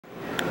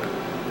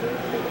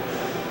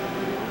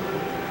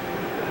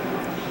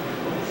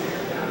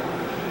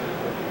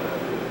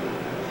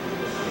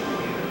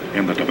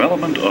In the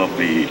development of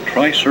the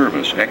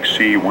tri-service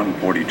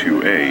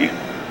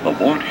XC-142A, the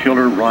Vought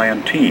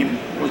Rayan team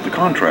was the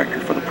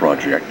contractor for the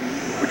project,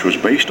 which was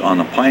based on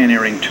the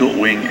pioneering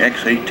tilt-wing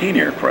X-18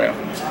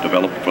 aircraft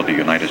developed for the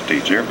United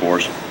States Air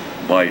Force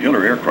by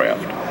Hiller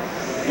Aircraft.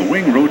 The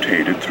wing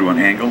rotated through an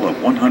angle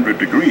of 100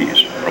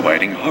 degrees,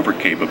 providing hover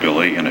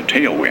capability in a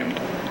tailwind.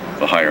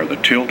 The higher the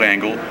tilt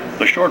angle,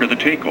 the shorter the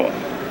takeoff.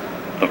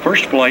 The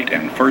first flight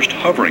and first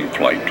hovering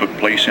flight took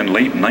place in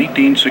late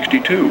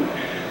 1962,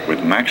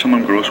 with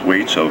maximum gross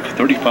weights of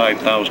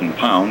 35,000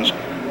 pounds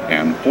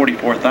and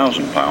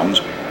 44,000 pounds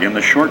in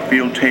the short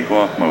field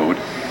takeoff mode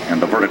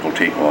and the vertical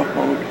takeoff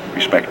mode,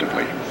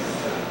 respectively.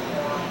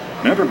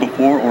 Never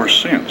before or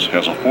since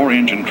has a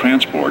 4-engine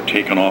transport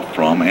taken off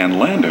from and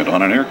landed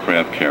on an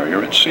aircraft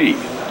carrier at sea.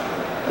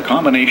 The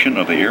combination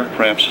of the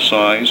aircraft's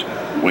size,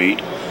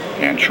 weight,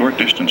 and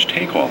short-distance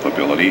takeoff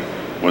ability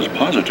was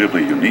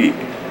positively unique,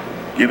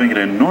 giving it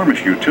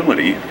enormous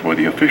utility for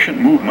the efficient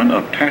movement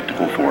of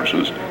tactical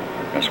forces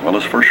as well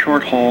as for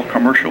short-haul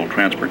commercial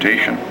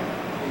transportation.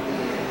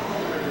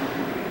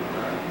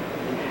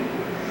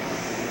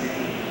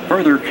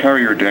 Further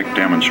carrier deck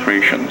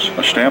demonstrations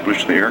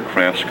established the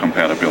aircraft's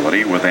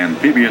compatibility with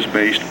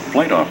amphibious-based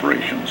flight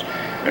operations,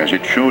 as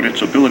it showed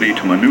its ability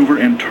to maneuver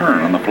and turn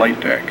on the flight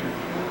deck.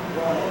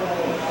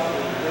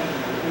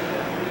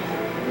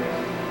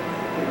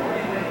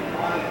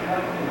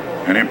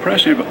 An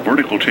impressive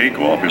vertical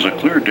takeoff is a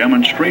clear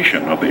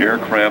demonstration of the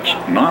aircraft's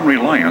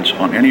non-reliance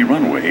on any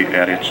runway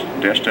at its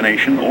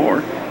destination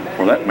or,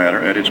 for that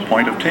matter, at its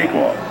point of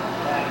takeoff,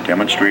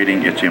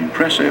 demonstrating its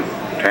impressive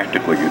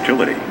tactical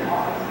utility.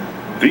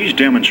 These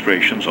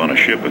demonstrations on a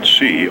ship at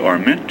sea are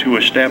meant to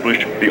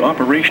establish the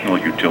operational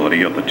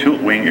utility of the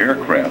tilt-wing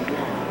aircraft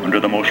under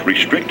the most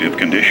restrictive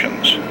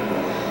conditions.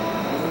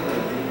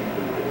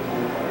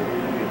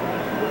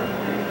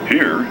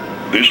 Here,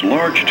 this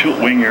large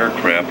tilt-wing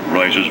aircraft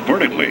rises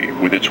vertically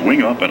with its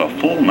wing up at a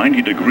full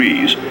 90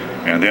 degrees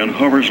and then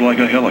hovers like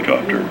a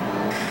helicopter.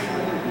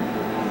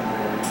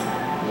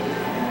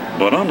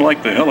 But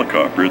unlike the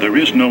helicopter, there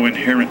is no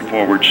inherent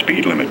forward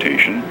speed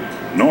limitation,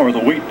 nor the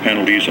weight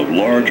penalties of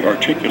large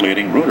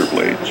articulating rotor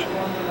blades.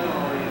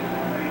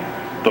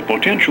 The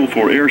potential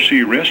for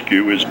air-sea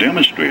rescue is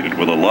demonstrated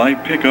with a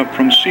live pickup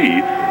from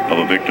sea of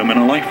a victim in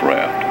a life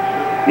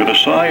raft. With the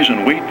size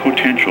and weight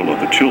potential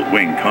of the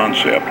tilt-wing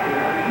concept,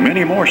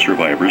 many more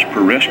survivors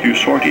per rescue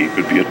sortie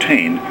could be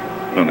attained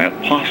than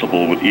that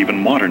possible with even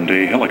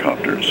modern-day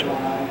helicopters.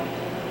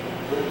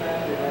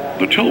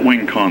 The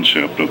tilt-wing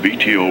concept of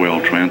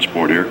VTOL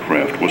transport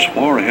aircraft was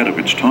far ahead of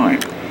its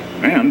time,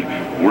 and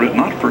were it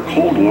not for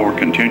Cold War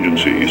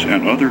contingencies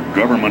and other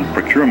government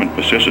procurement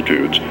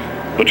vicissitudes,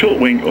 the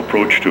tilt-wing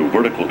approach to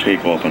vertical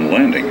takeoff and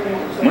landing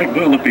might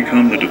well have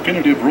become the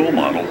definitive role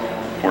model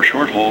for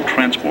short-haul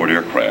transport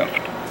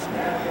aircraft.